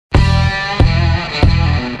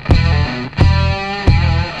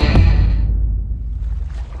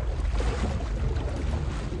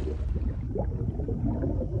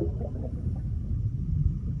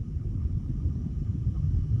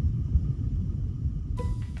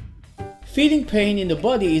Feeling pain in the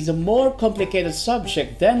body is a more complicated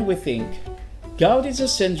subject than we think. Gout is a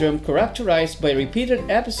syndrome characterized by repeated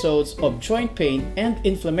episodes of joint pain and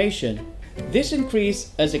inflammation. This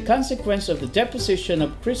increases as a consequence of the deposition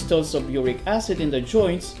of crystals of uric acid in the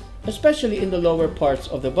joints, especially in the lower parts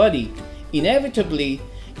of the body. Inevitably,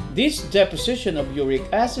 this deposition of uric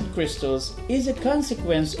acid crystals is a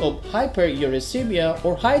consequence of hyperuricemia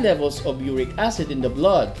or high levels of uric acid in the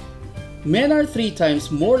blood. Men are 3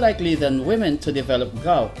 times more likely than women to develop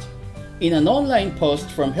gout. In an online post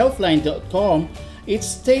from healthline.com, it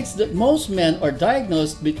states that most men are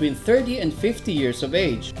diagnosed between 30 and 50 years of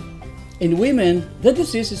age. In women, the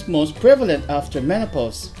disease is most prevalent after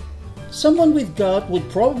menopause. Someone with gout would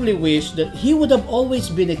probably wish that he would have always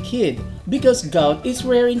been a kid because gout is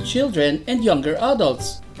rare in children and younger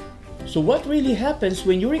adults. So what really happens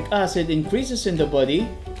when uric acid increases in the body?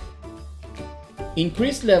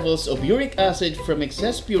 Increased levels of uric acid from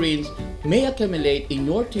excess purines may accumulate in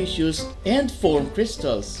your tissues and form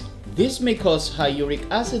crystals. This may cause high uric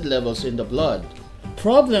acid levels in the blood.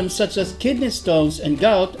 Problems such as kidney stones and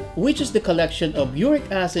gout, which is the collection of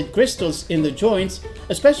uric acid crystals in the joints,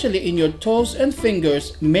 especially in your toes and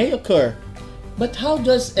fingers, may occur. But how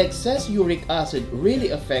does excess uric acid really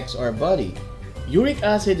affect our body? Uric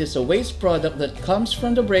acid is a waste product that comes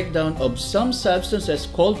from the breakdown of some substances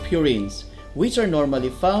called purines, which are normally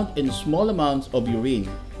found in small amounts of urine.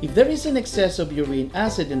 If there is an excess of uric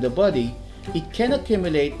acid in the body, it can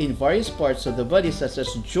accumulate in various parts of the body such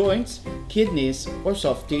as joints, kidneys, or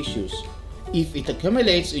soft tissues. If it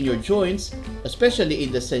accumulates in your joints, especially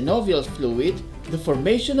in the synovial fluid, the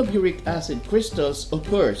formation of uric acid crystals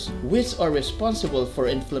occurs, which are responsible for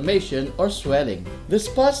inflammation or swelling. The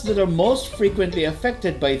spots that are most frequently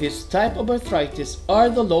affected by this type of arthritis are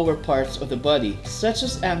the lower parts of the body, such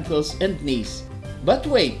as ankles and knees. But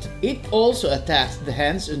wait, it also attacks the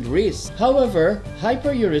hands and wrists. However,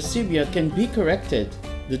 hyperuricemia can be corrected.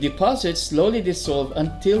 The deposits slowly dissolve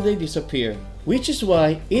until they disappear, which is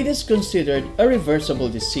why it is considered a reversible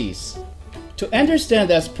disease. To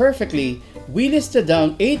understand us perfectly, we listed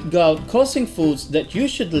down 8 gout-causing foods that you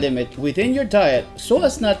should limit within your diet so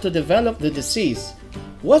as not to develop the disease.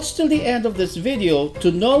 Watch till the end of this video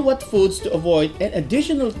to know what foods to avoid and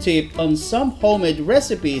additional tip on some homemade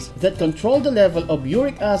recipes that control the level of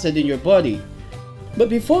uric acid in your body. But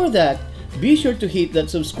before that, be sure to hit that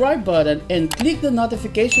subscribe button and click the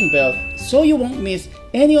notification bell so you won't miss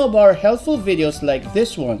any of our helpful videos like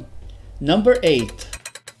this one. Number 8.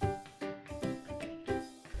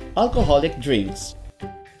 Alcoholic drinks.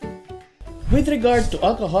 With regard to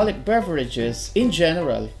alcoholic beverages in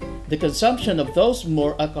general, the consumption of those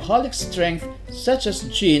more alcoholic strength such as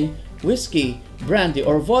gin, whiskey, brandy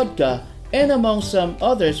or vodka, and among some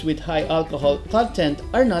others with high alcohol content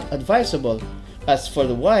are not advisable. As for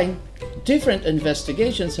the wine, different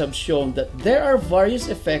investigations have shown that there are various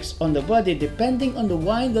effects on the body depending on the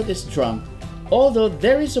wine that is drunk, although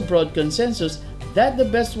there is a broad consensus that the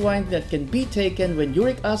best wine that can be taken when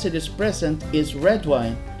uric acid is present is red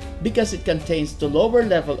wine, because it contains the lower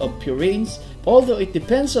level of purines, although it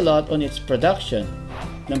depends a lot on its production.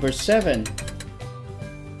 Number 7.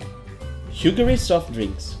 Sugary soft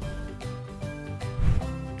drinks.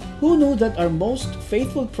 Who knew that our most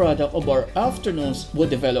faithful product of our afternoons would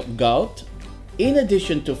develop gout? In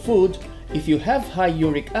addition to food, if you have high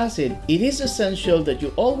uric acid, it is essential that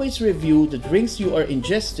you always review the drinks you are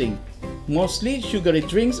ingesting. Mostly, sugary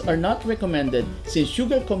drinks are not recommended since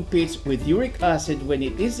sugar competes with uric acid when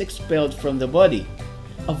it is expelled from the body.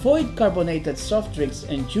 Avoid carbonated soft drinks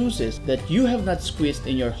and juices that you have not squeezed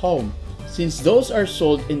in your home, since those are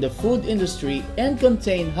sold in the food industry and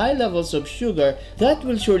contain high levels of sugar that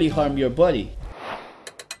will surely harm your body.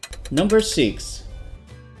 Number 6.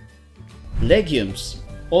 Legumes.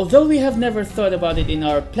 Although we have never thought about it in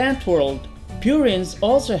our plant world, purines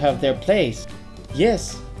also have their place.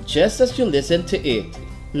 Yes, just as you listen to it.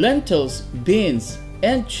 Lentils, beans,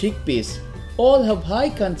 and chickpeas all have high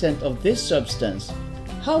content of this substance.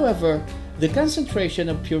 However, the concentration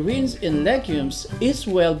of purines in legumes is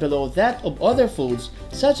well below that of other foods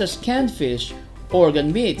such as canned fish,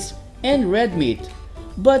 organ meats, and red meat.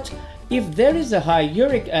 But if there is a high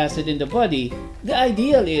uric acid in the body, the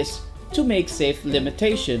ideal is to make safe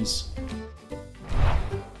limitations.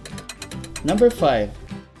 Number 5.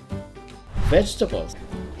 Vegetables.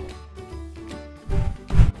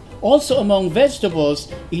 Also among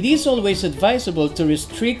vegetables, it is always advisable to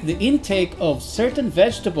restrict the intake of certain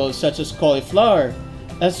vegetables such as cauliflower,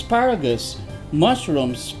 asparagus,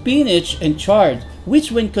 mushrooms, spinach, and chard,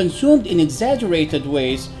 which when consumed in exaggerated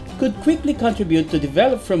ways could quickly contribute to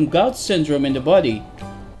develop from gout syndrome in the body.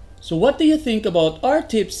 So what do you think about our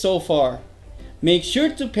tips so far? Make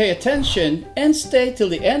sure to pay attention and stay till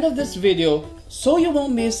the end of this video so you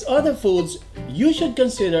won't miss other foods you should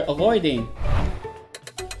consider avoiding.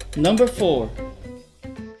 Number 4.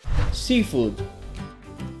 Seafood.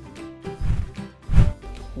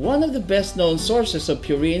 One of the best known sources of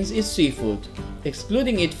purines is seafood.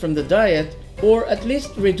 Excluding it from the diet, or at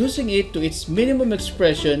least reducing it to its minimum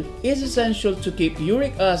expression, is essential to keep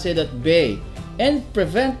uric acid at bay and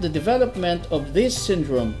prevent the development of this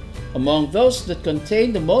syndrome. Among those that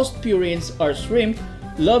contain the most purines are shrimp,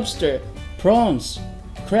 lobster, prawns,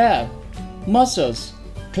 crab, mussels,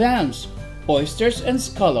 clams, oysters, and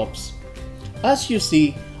scallops. As you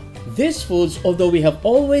see, these foods, although we have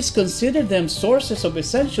always considered them sources of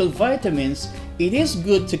essential vitamins, it is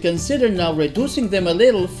good to consider now reducing them a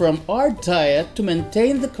little from our diet to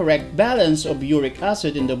maintain the correct balance of uric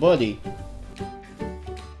acid in the body.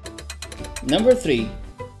 Number 3.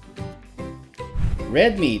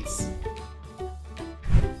 Red meats.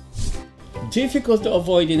 Difficult to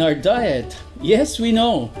avoid in our diet. Yes, we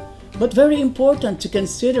know, but very important to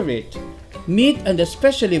consider it. Meat, and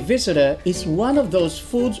especially viscera, is one of those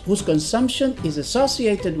foods whose consumption is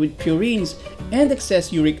associated with purines and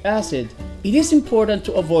excess uric acid. It is important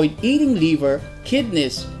to avoid eating liver,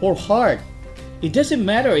 kidneys, or heart. It doesn't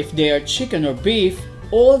matter if they are chicken or beef,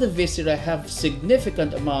 all the viscera have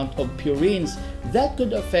significant amount of purines that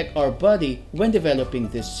could affect our body when developing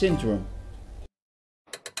this syndrome.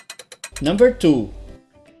 Number 2.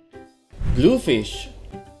 Bluefish.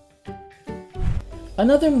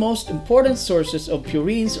 Another most important sources of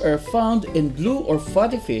purines are found in blue or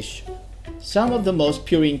fatty fish. Some of the most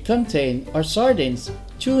purine contain are sardines,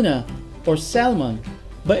 tuna, or salmon.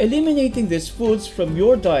 By eliminating these foods from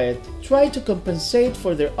your diet, try to compensate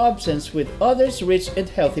for their absence with others rich in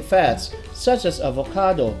healthy fats, such as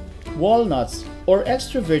avocado, walnuts, or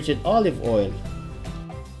extra virgin olive oil.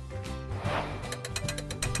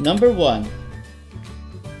 Number 1.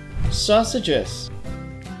 Sausages.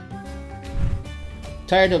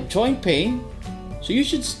 Tired of joint pain? So you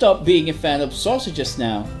should stop being a fan of sausages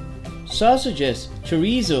now. Sausages,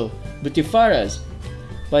 chorizo, butifarras.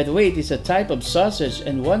 By the way, it is a type of sausage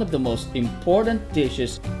and one of the most important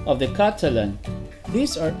dishes of the Catalan.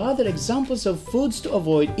 These are other examples of foods to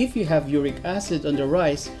avoid if you have uric acid on the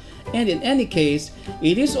rise, and in any case,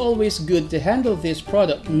 it is always good to handle this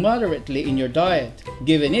product moderately in your diet,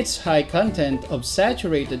 given its high content of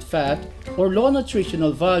saturated fat or low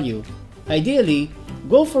nutritional value. Ideally,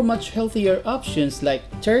 go for much healthier options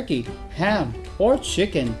like turkey, ham, or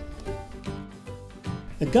chicken.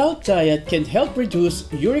 The gout diet can help reduce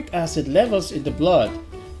uric acid levels in the blood.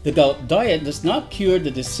 The gout diet does not cure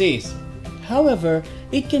the disease. However,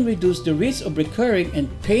 it can reduce the risk of recurring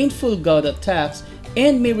and painful gout attacks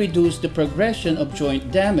and may reduce the progression of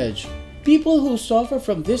joint damage. People who suffer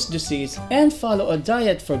from this disease and follow a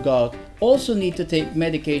diet for gout also need to take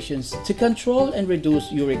medications to control and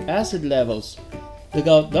reduce uric acid levels. The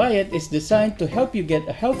gout diet is designed to help you get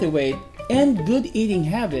a healthy weight and good eating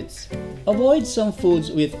habits. Avoid some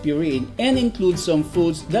foods with purine and include some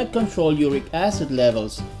foods that control uric acid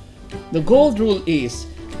levels. The gold rule is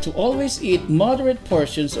to always eat moderate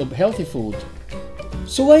portions of healthy food.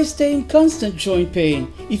 So why stay in constant joint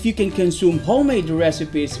pain if you can consume homemade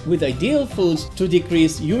recipes with ideal foods to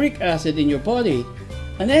decrease uric acid in your body?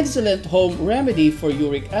 An excellent home remedy for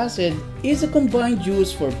uric acid is a combined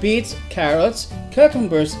juice for beets, carrots,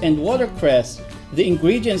 cucumbers, and watercress. The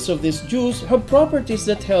ingredients of this juice have properties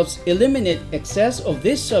that helps eliminate excess of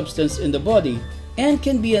this substance in the body and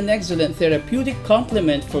can be an excellent therapeutic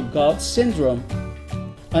complement for gout syndrome.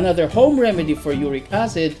 Another home remedy for uric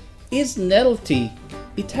acid is nettle tea.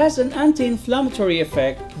 It has an anti-inflammatory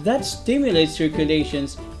effect that stimulates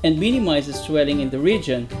circulations and minimizes swelling in the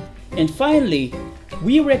region. And finally,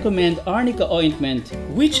 we recommend arnica ointment,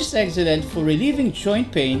 which is excellent for relieving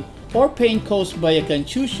joint pain or pain caused by a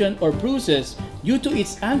contusion or bruises due to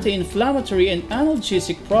its anti-inflammatory and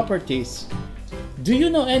analgesic properties. Do you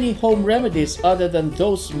know any home remedies other than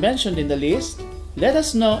those mentioned in the list? Let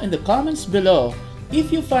us know in the comments below.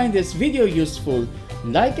 If you find this video useful,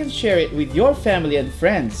 like and share it with your family and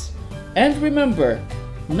friends. And remember,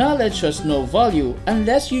 knowledge has no value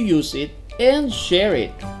unless you use it and share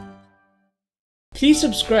it. Please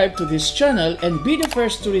subscribe to this channel and be the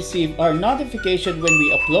first to receive our notification when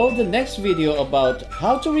we upload the next video about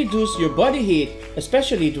how to reduce your body heat,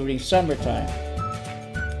 especially during summertime.